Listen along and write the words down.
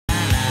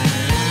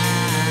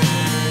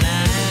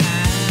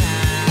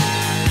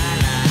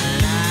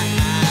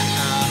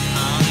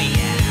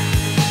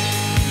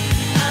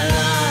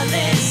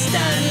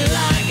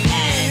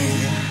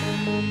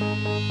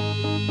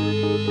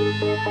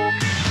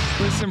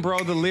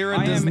Listen, bro, the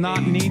Lyra does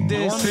not need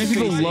this. Trans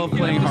people love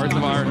playing Hearts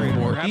of Iron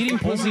 4. Eating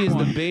pussy is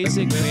the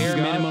basic bare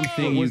minimum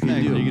thing you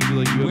can do. You can be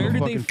like, you have a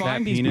fucking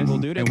fat penis,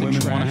 and women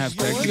want to have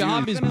sex. Your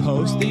job is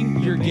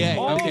posting, you're gay.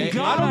 Okay?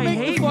 God, I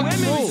hate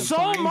women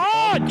so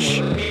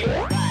much!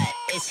 But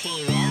is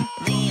he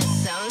really a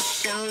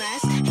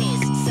socialist?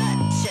 He's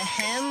such a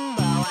himbo,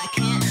 I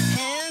can't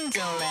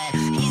handle it.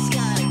 He's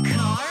got a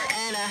car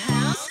and a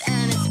house,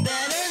 and it's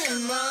better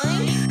than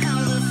mine.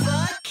 How the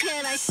fuck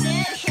can I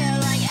sit here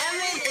like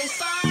everything's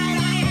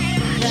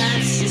fine?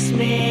 That's just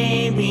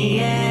me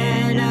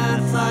being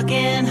a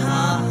fucking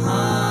hog.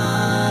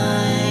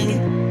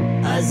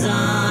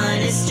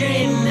 Hazan is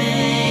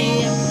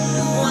streaming.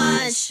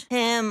 Watch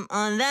him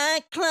on that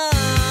club.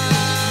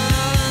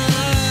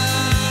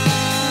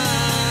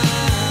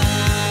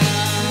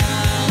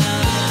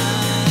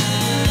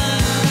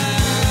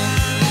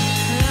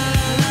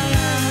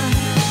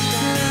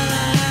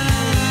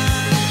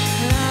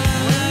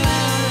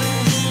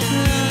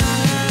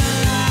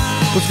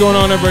 What's going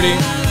on, everybody?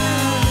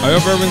 I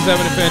hope everyone's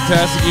having a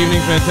fantastic evening,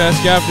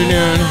 fantastic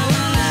afternoon,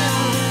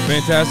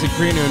 fantastic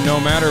pre-noon, no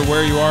matter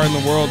where you are in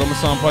the world. I'm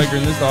Hassan Piker,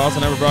 and this is the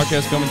HasanAbi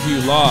broadcast coming to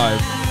you live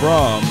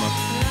from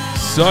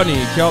sunny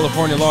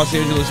California, Los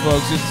Angeles,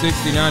 folks. It's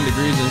 69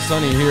 degrees and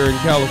sunny here in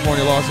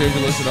California, Los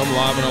Angeles, and I'm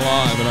live and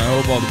alive, and I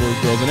hope all the boys,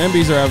 girls, and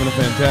MBs are having a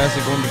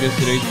fantastic one because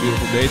today's a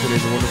beautiful day.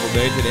 Today's a wonderful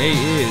day. Today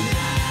is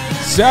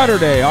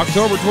Saturday,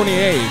 October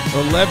 28th,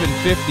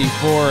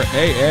 11:54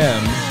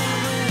 a.m.,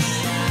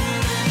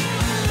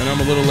 and I'm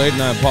a little late,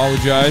 and I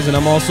apologize. And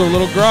I'm also a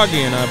little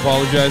groggy, and I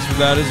apologize for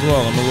that as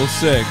well. I'm a little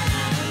sick.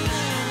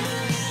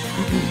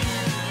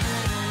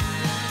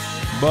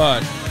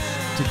 But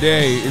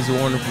today is a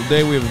wonderful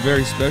day. We have a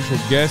very special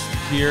guest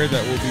here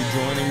that will be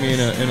joining me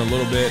in a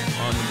little bit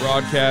on the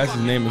broadcast.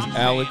 His name is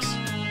Alex,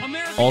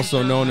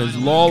 also known as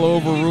Law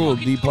Overruled,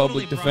 the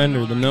public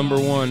defender, the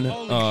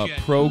 #1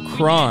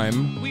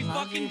 pro-crime. We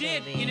fucking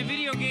did in a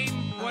video game.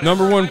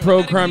 #1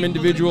 pro-crime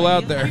individual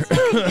out there.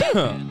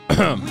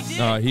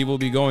 He will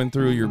be going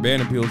through your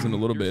ban appeals in a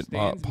little bit,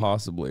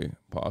 possibly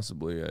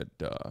at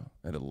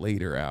a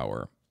later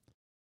hour,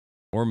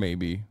 or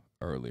maybe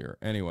earlier.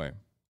 Anyway,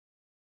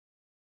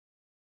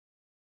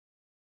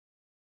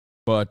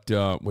 but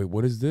wait,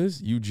 what is this?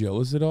 You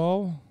jealous at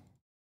all?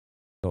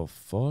 The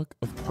fuck?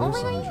 Of course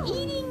I'm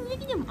jealous.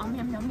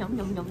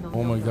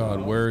 Oh my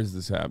God, where is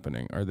this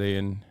happening? Are they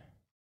in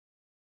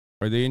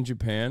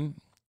Japan?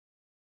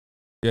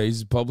 Yeah,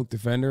 he's a public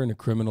defender and a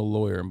criminal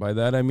lawyer. And by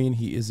that, I mean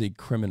he is a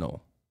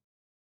criminal.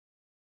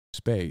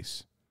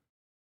 Space.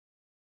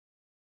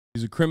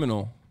 He's a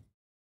criminal,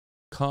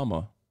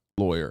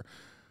 lawyer.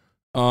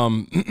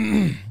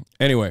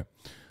 Anyway,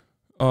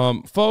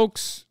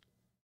 folks,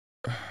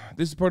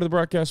 this is part of the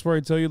broadcast where I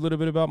tell you a little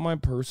bit about my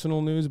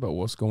personal news, about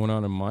what's going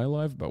on in my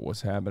life, about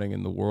what's happening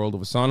in the world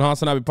of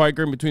HasanAbi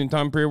Piker in between the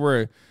time period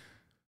where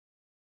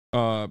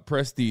I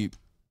press the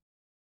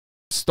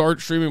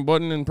start streaming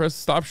button and press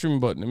the stop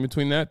streaming button in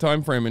between that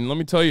time frame. And let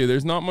me tell you,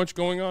 there's not much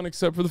going on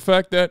except for the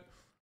fact that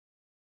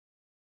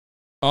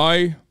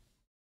I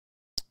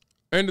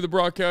ended the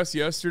broadcast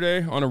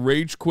yesterday on a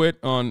rage quit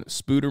on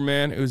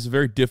Spooderman. It was a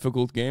very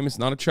difficult game. It's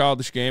not a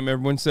childish game.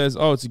 Everyone says,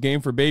 oh, it's a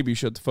game for babies.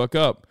 Shut the fuck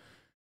up.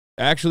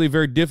 Actually, a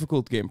very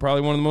difficult game.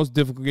 Probably one of the most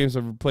difficult games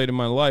I've ever played in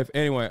my life.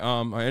 Anyway,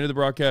 I ended the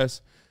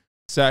broadcast,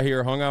 sat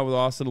here, hung out with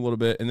Austin a little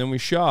bit, and then we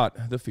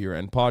shot the Fear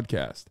End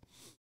podcast.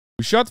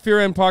 We shot the Fear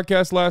End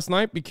podcast last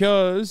night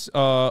because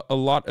a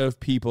lot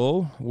of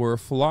people were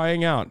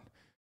flying out.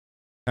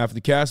 Half the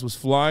cast was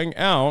flying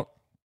out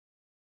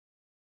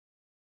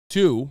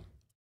to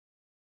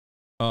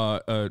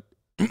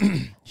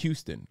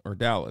Houston or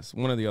Dallas,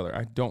 one or the other.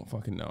 I don't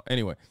fucking know.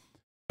 Anyway,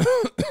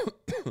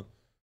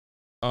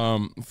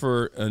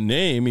 for a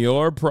name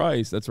your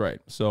price. That's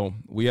right. So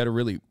we had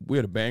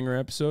a banger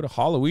episode, a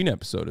Halloween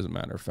episode, as a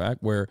matter of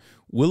fact, where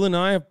Will and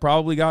I have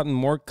probably gotten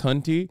more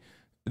cunty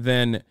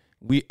than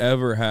we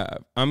ever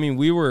have. I mean,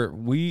 we were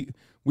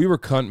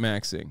cunt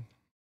maxing.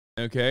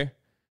 Okay?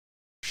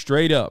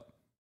 Straight up.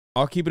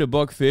 I'll keep it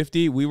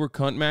 $150. We were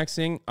cunt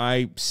maxing.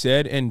 I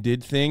said and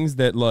did things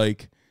that,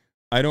 like,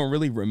 I don't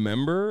really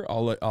remember.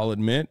 I'll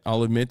admit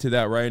to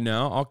that right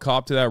now. I'll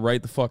cop to that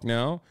right the fuck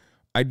now.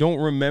 I don't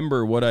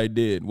remember what I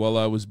did while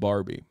I was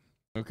Barbie.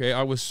 Okay?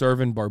 I was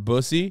serving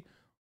Barbussy.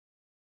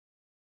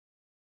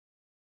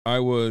 I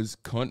was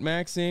cunt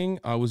maxing.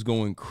 I was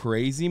going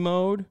crazy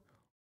mode.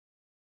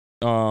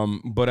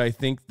 But I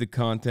think the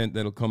content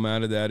that'll come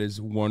out of that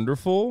is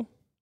wonderful.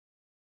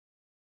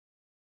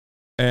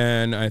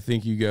 And I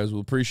think you guys will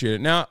appreciate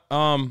it. Now,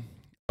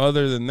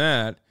 other than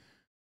that,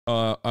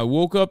 I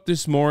woke up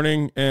this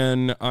morning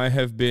and I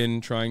have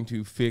been trying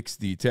to fix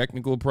the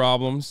technical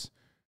problems.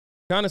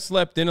 Kind of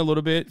slept in a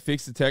little bit,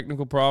 fix the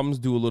technical problems,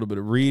 do a little bit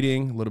of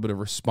reading, a little bit of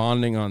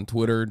responding on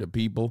Twitter to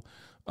people,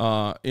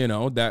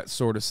 that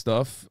sort of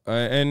stuff.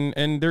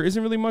 And there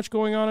isn't really much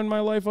going on in my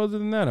life other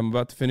than that. I'm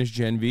about to finish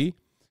Gen V.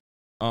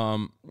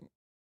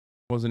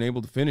 Wasn't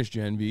able to finish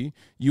Gen V.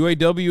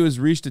 UAW has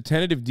reached a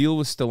tentative deal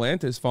with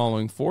Stellantis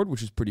following Ford,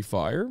 which is pretty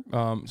fire.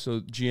 So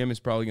GM is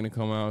probably going to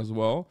come out as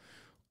well.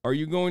 Are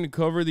you going to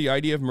cover the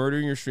IDF murder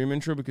in your stream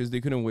intro because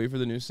they couldn't wait for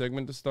the new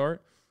segment to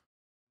start?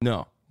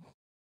 No.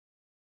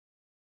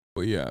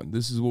 But yeah,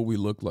 this is what we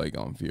looked like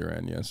on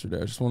VRN yesterday.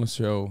 I just want to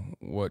show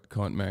what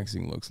cunt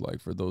maxing looks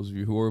like for those of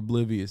you who are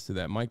oblivious to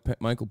that.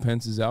 Michael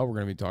Pence is out. We're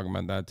going to be talking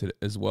about that today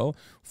as well.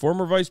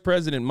 Former Vice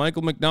President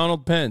Michael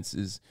McDonald Pence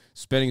is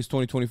spending his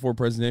 2024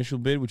 presidential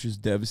bid, which is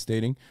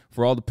devastating.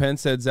 For all the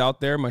Pence heads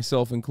out there,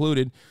 myself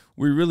included,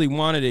 we really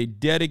wanted a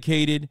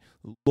dedicated,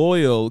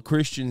 loyal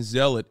Christian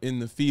zealot in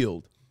the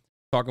field.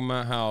 Talking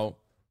about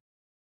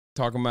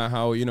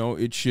how, you know,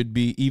 it should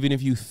be, even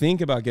if you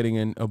think about getting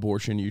an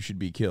abortion, you should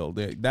be killed.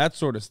 That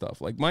sort of stuff.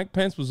 Like Mike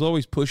Pence was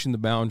always pushing the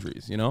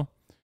boundaries, you know?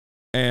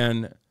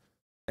 And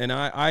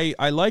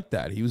I like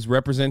that. He was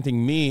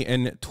representing me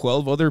and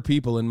 12 other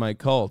people in my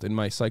cult, in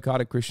my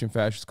psychotic Christian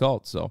fascist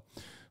cult. So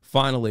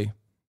finally,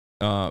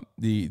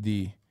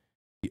 the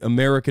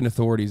American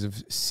authorities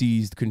have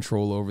seized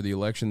control over the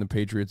election. The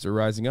Patriots are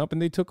rising up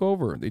and they took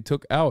over. They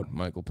took out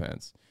Michael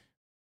Pence.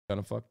 Kind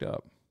of fucked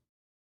up.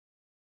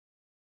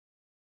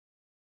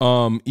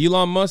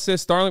 Elon Musk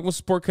says Starlink will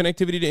support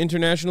connectivity to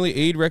internationally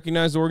aid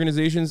recognized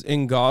organizations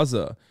in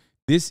Gaza.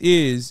 This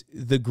is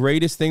the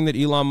greatest thing that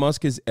Elon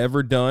Musk has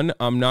ever done.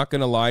 I'm not going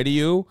to lie to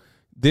you.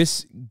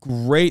 This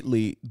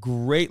greatly,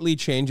 greatly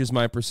changes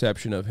my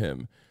perception of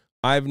him.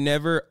 I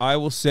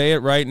will say it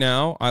right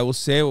now. I will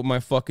say it with my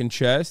fucking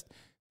chest.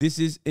 This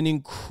is an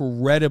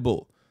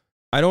incredible.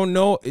 I don't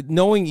know.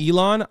 Knowing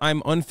Elon,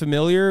 I'm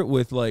unfamiliar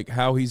with like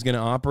how he's going to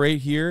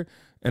operate here.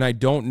 And I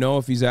don't know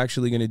if he's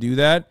actually going to do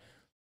that.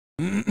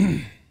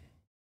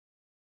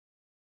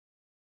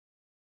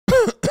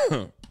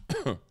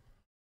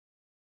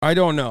 I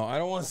don't know. I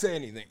don't want to say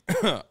anything,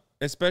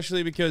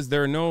 especially because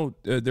there are no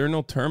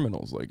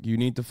terminals. Like you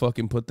need to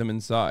fucking put them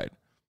inside.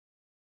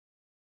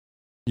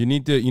 You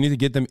need to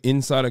get them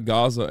inside of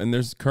Gaza, and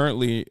there's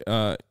currently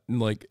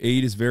like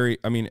aid is very.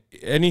 I mean,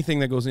 anything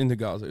that goes into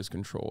Gaza is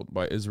controlled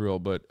by Israel,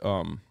 but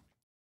I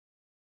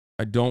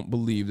don't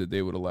believe that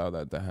they would allow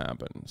that to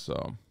happen.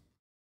 So,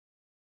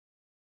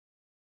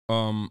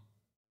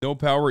 no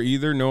power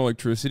either, no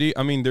electricity.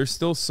 I mean, there's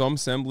still some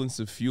semblance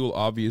of fuel,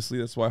 obviously.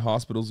 That's why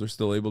hospitals are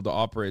still able to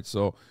operate.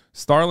 So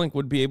Starlink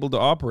would be able to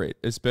operate,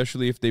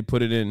 especially if they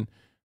put it in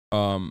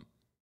the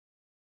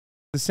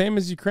same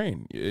as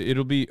Ukraine.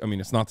 It'll be, I mean,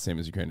 it's not the same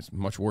as Ukraine. It's a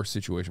much worse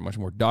situation, much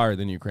more dire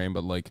than Ukraine.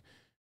 But, like,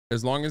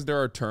 as long as there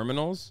are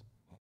terminals,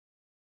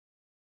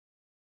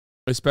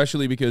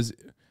 especially because,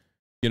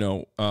 you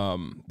know,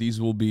 these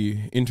will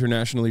be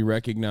internationally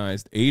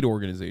recognized aid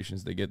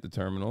organizations. They get the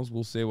terminals.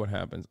 We'll see what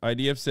happens.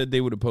 IDF said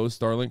they would oppose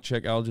Starlink.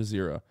 Check Al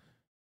Jazeera.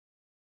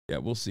 Yeah,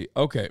 we'll see.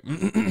 Okay.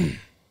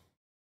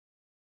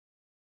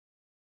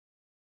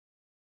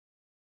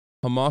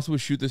 Hamas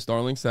would shoot the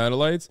Starlink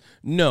satellites?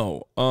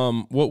 No.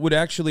 What would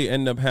actually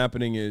end up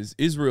happening is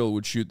Israel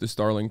would shoot the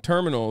Starlink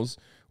terminals,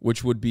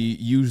 which would be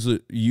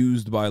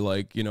used by,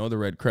 like, you know, the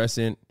Red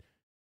Crescent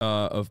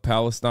of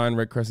Palestine,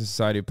 Red Crescent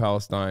Society of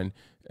Palestine,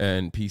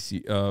 and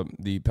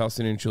the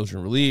Palestinian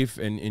Children Relief,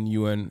 and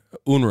UN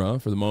UNRWA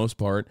for the most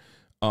part,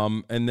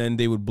 and then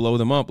they would blow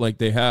them up like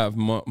they have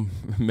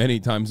many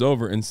times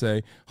over and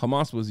say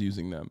Hamas was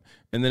using them.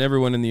 And then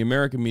everyone in the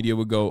American media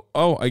would go,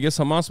 oh, I guess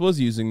Hamas was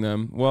using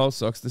them. Well,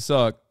 sucks to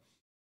suck.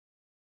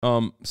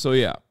 So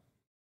yeah,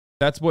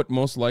 that's what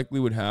most likely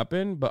would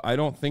happen, but I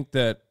don't think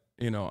that,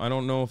 you know, I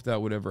don't know if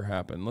that would ever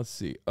happen. Let's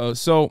see.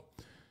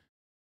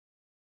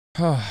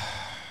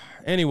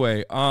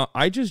 Anyway,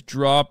 I just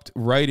dropped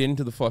right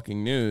into the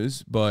fucking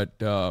news, but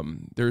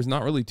there's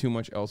not really too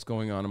much else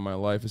going on in my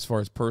life as far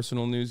as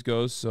personal news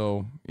goes.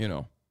 So, you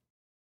know,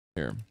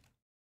 here,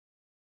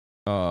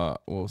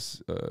 we'll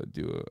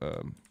do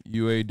a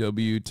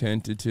UAW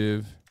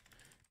tentative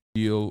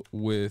deal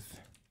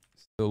with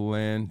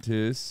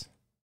Stellantis.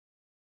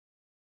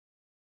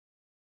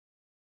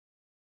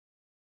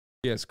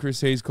 Yes,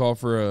 Chris Hayes called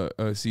for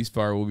a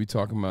ceasefire. We'll be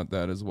talking about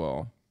that as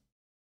well.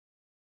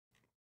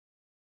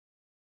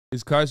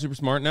 Is Kai super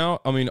smart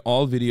now? I mean,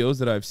 all videos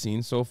that I've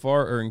seen so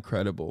far are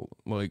incredible.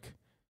 Like,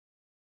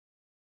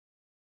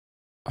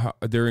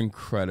 they're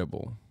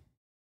incredible.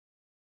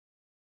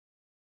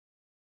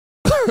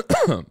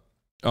 Kaya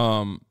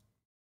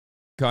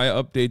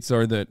updates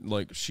are that,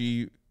 like,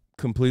 she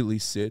completely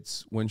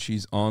sits when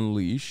she's on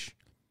leash.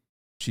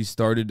 She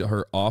started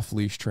her off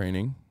leash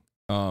training.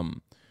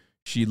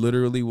 She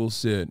literally will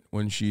sit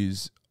when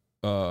she's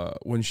on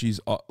leash,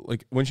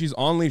 when she's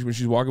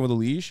walking with a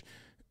leash.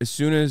 As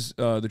soon as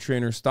the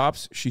trainer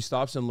stops, she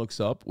stops and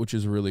looks up, which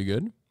is really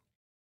good.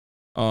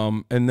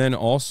 And then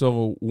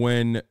also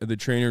when the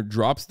trainer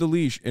drops the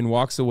leash and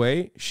walks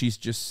away, she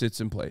just sits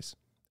in place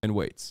and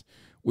waits,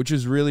 which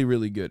is really,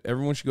 really good.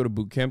 Everyone should go to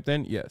boot camp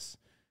then? Yes.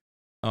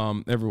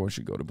 Everyone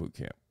should go to boot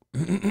camp.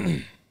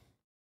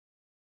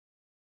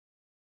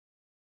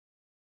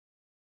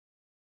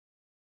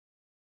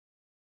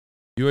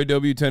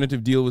 UAW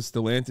tentative deal with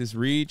Stellantis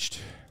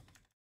reached.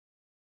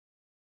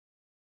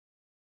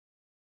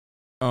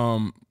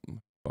 On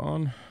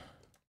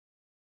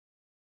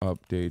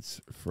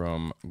updates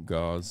from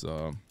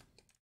Gaza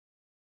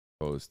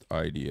post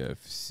IDF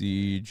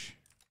siege.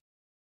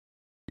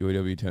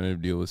 UAW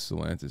tentative deal with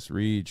Stellantis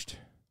reached.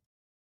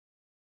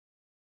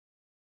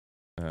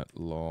 At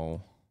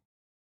lol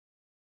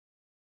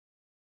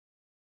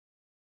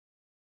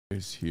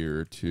is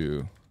here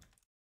to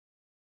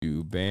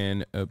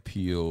ban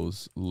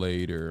appeals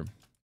later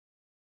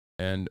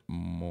and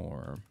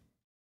more.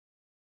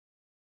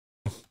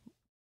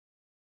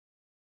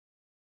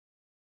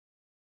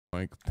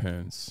 Mike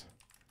Pence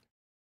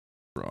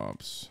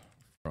drops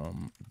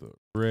from the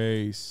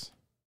race.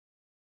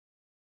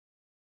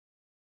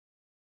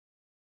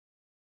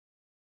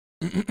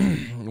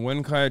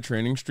 When Kaya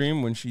training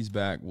stream, when she's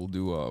back, we'll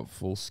do a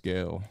full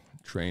scale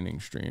training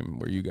stream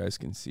where you guys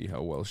can see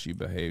how well she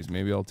behaves.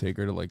 Maybe I'll take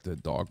her to like the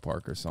dog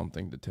park or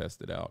something to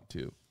test it out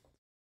too.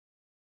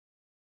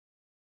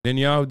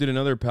 Netanyahu did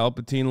another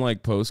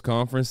Palpatine-like post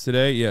conference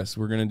today. Yes,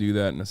 we're going to do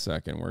that in a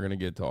second. We're going to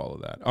get to all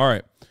of that. All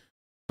right.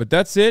 But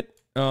that's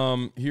it.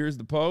 Here's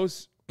the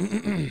post.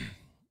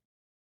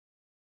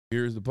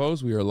 Here's the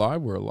post. We are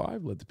live. We're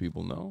alive. Let the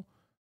people know.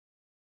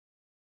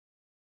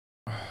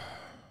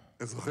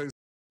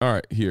 All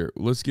right, here.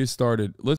 Let's get started.